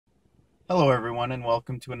Hello everyone and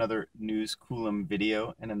welcome to another News Coolum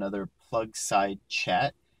video and another plug side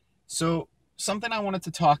chat. So something I wanted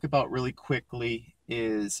to talk about really quickly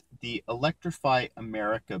is the Electrify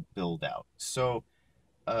America build out.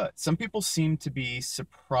 Some people seem to be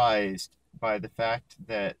surprised by the fact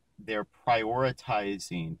that they're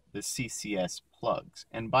prioritizing the CCS plugs.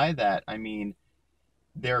 And by that I mean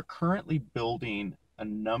they're currently building a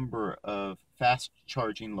number of fast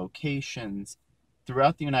charging locations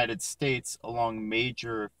throughout the United States along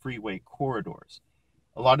major freeway corridors.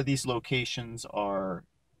 A lot of these locations are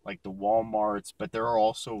like the Walmarts, but there are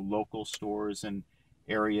also local stores and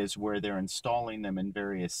areas where they're installing them in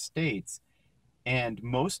various states. And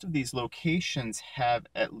most of these locations have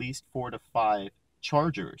at least 4 to 5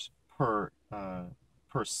 chargers per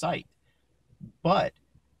site, but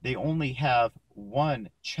they only have one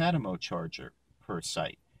CHAdeMO charger per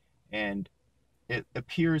site. And it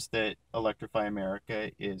appears that Electrify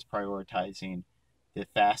America is prioritizing the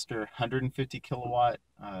faster 150 kilowatt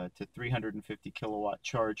to 350 kilowatt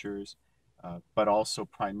chargers, but also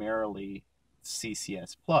primarily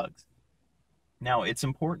CCS plugs. Now, it's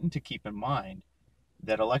important to keep in mind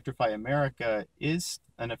that Electrify America is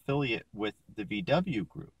an affiliate with the VW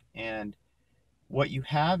group. And what you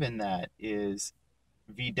have in that is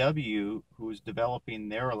VW, who's developing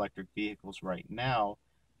their electric vehicles right now,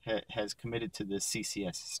 has committed to the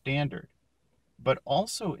CCS standard. But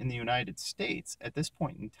also in the United States, at this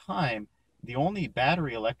point in time, the only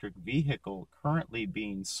battery electric vehicle currently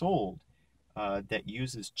being sold that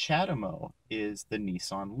uses CHAdeMO is the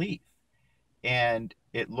Nissan Leaf. And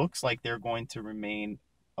it looks like they're going to remain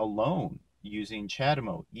alone using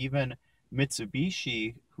CHAdeMO. Even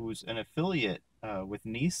Mitsubishi, who's an affiliate with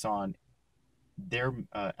Nissan, their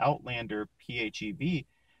Outlander PHEV,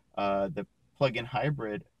 the plug-in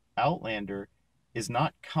hybrid Outlander, is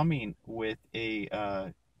not coming with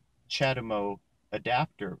a CHAdeMO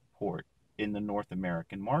adapter port in the North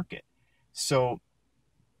American market. So,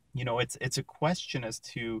 it's a question as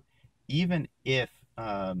to, even if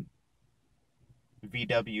VW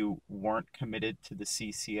weren't committed to the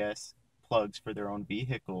CCS plugs for their own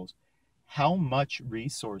vehicles, how much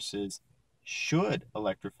resources should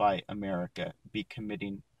Electrify America be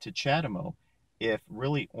committing to CHAdeMO if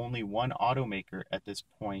really only one automaker at this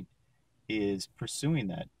point is pursuing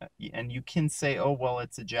that? And you can say, oh, well,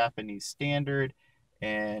 it's a Japanese standard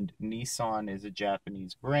and Nissan is a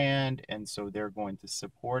Japanese brand, and so they're going to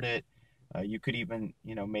support it. You could even,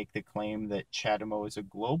 make the claim that CHAdeMO is a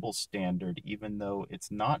global standard, even though it's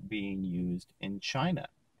not being used in China.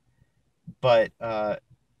 But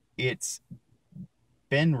it's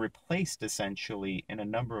been replaced essentially in a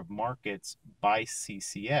number of markets by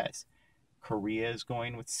CCS. Korea is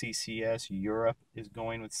going with CCS, Europe is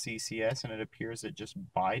going with CCS, and it appears that just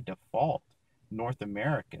by default, North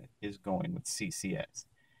America is going with CCS.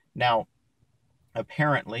 Now,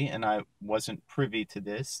 apparently, and I wasn't privy to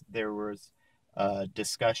this, there was a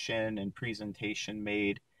discussion and presentation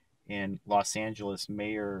made in Los Angeles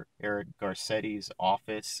Mayor Eric Garcetti's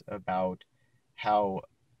office about how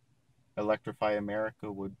Electrify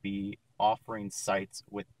America would be offering sites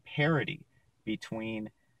with parity between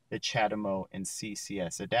the CHAdeMO and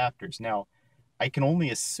CCS adapters. Now, I can only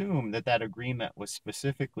assume that that agreement was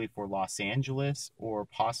specifically for Los Angeles or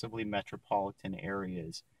possibly metropolitan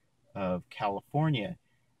areas of California.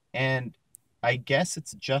 And I guess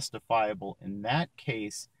it's justifiable in that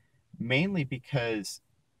case, mainly because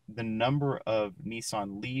the number of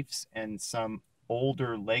Nissan Leafs and some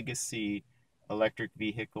older legacy electric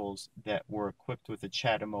vehicles that were equipped with a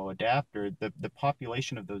CHAdeMO adapter, the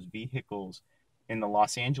population of those vehicles in the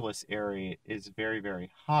Los Angeles area is very, very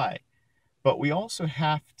high. But we also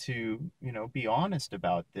have to, be honest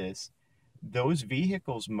about this. Those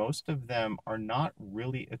vehicles, most of them are not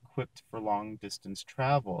really equipped for long distance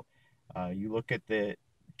travel. You look at the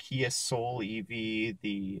Kia Soul EV,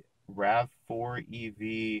 the RAV4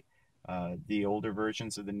 EV, the older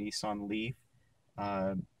versions of the Nissan Leaf.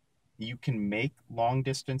 You can make long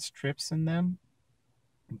distance trips in them,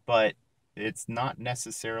 but it's not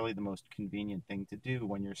necessarily the most convenient thing to do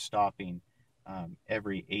when you're stopping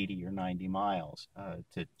every 80 or 90 miles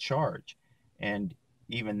to charge. And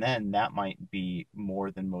even then, that might be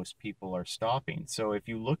more than most people are stopping. So if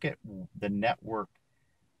you look at the network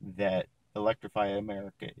that Electrify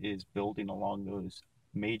America is building along those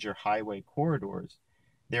major highway corridors,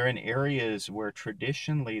 they're in areas where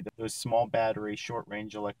traditionally those small battery, short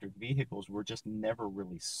range electric vehicles were just never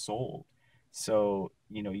really sold. So,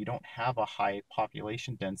 you don't have a high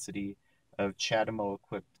population density of CHAdeMO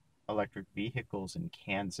equipped electric vehicles in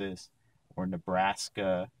Kansas or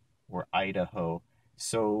Nebraska or Idaho.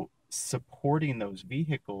 So, supporting those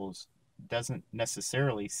vehicles doesn't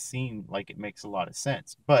necessarily seem like it makes a lot of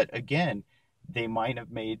sense. But again, they might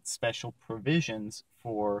have made special provisions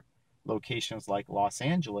for locations like Los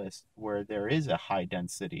Angeles where there is a high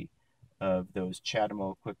density of those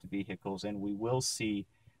CHAdeMO equipped vehicles, and we will see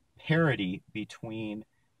parity between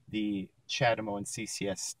the CHAdeMO and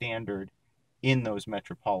CCS standard in those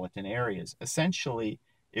metropolitan areas. Essentially,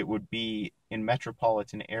 it would be in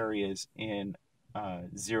metropolitan areas in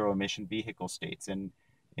zero emission vehicle states and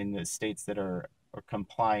in the states that are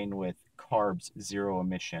complying with CARB's zero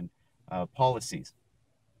emission policies.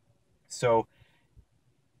 So,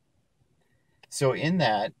 so in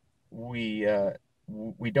that, we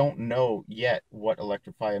we don't know yet what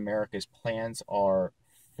Electrify America's plans are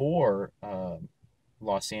for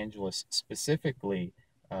Los Angeles specifically,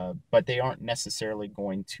 but they aren't necessarily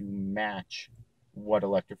going to match what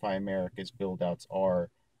Electrify America's build-outs are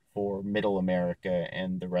for Middle America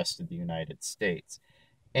and the rest of the United States.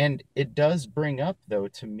 And it does bring up, though,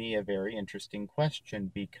 to me, a very interesting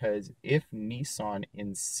question, because if Nissan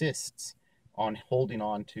insists on holding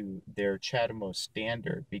on to their CHAdeMO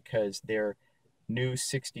standard, because their new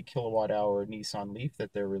 60 kilowatt hour Nissan Leaf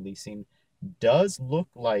that they're releasing does look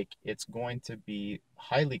like it's going to be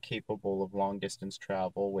highly capable of long distance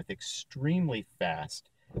travel with extremely fast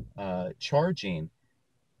charging.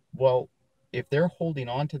 Well, if they're holding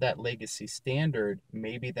on to that legacy standard,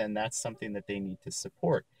 maybe then that's something that they need to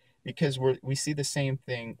support, because we see the same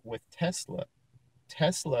thing with Tesla.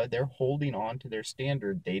 Tesla, they're holding on to their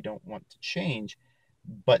standard. They don't want to change,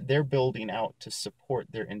 but they're building out to support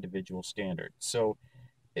their individual standard. So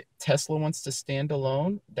if Tesla wants to stand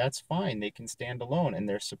alone, that's fine. They can stand alone and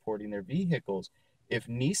they're supporting their vehicles. If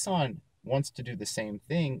Nissan wants to do the same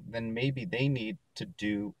thing, then maybe they need to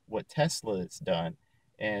do what Tesla has done.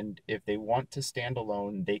 And if they want to stand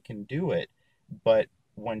alone, they can do it. But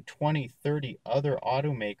when 20, 30 other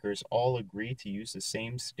automakers all agree to use the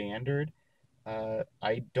same standard,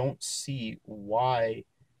 I don't see why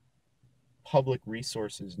public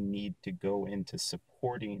resources need to go into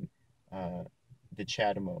supporting the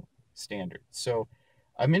CHAdeMO standard. So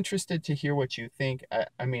I'm interested to hear what you think.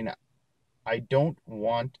 I mean, I don't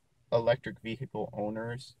want electric vehicle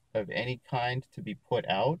owners of any kind to be put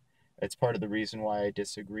out. It's part of the reason why I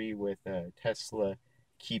disagree with Tesla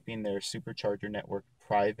keeping their supercharger network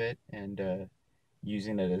private and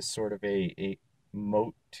using it as sort of a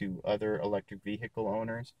moat to other electric vehicle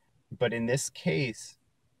owners. But in this case,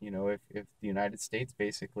 if the United States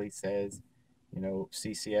basically says,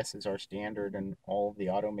 CCS is our standard and all of the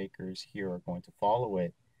automakers here are going to follow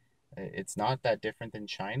it, it's not that different than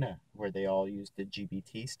China, where they all use the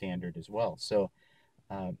GBT standard as well. So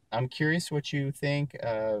I'm curious what you think.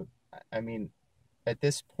 I mean, at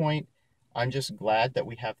this point, I'm just glad that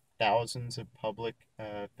we have thousands of public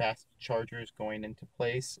fast chargers going into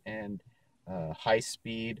place, and high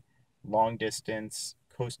speed, long distance,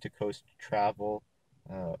 coast to coast travel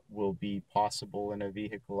will be possible in a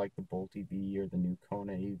vehicle like the Bolt EV or the new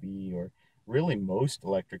Kona EV, or really most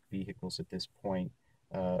electric vehicles at this point,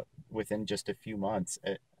 within just a few months,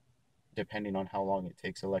 depending on how long it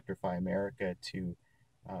takes Electrify America to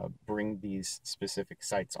bring these specific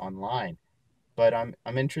sites online. But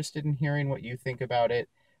I'm interested in hearing what you think about it,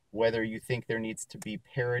 whether you think there needs to be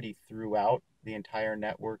parity throughout the entire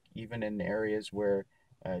network, even in areas where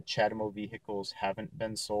CHAdeMO vehicles haven't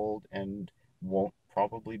been sold and won't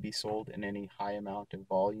probably be sold in any high amount of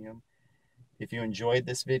volume. If you enjoyed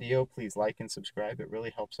this video, please like and subscribe. It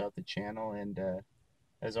really helps out the channel. And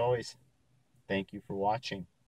as always, thank you for watching.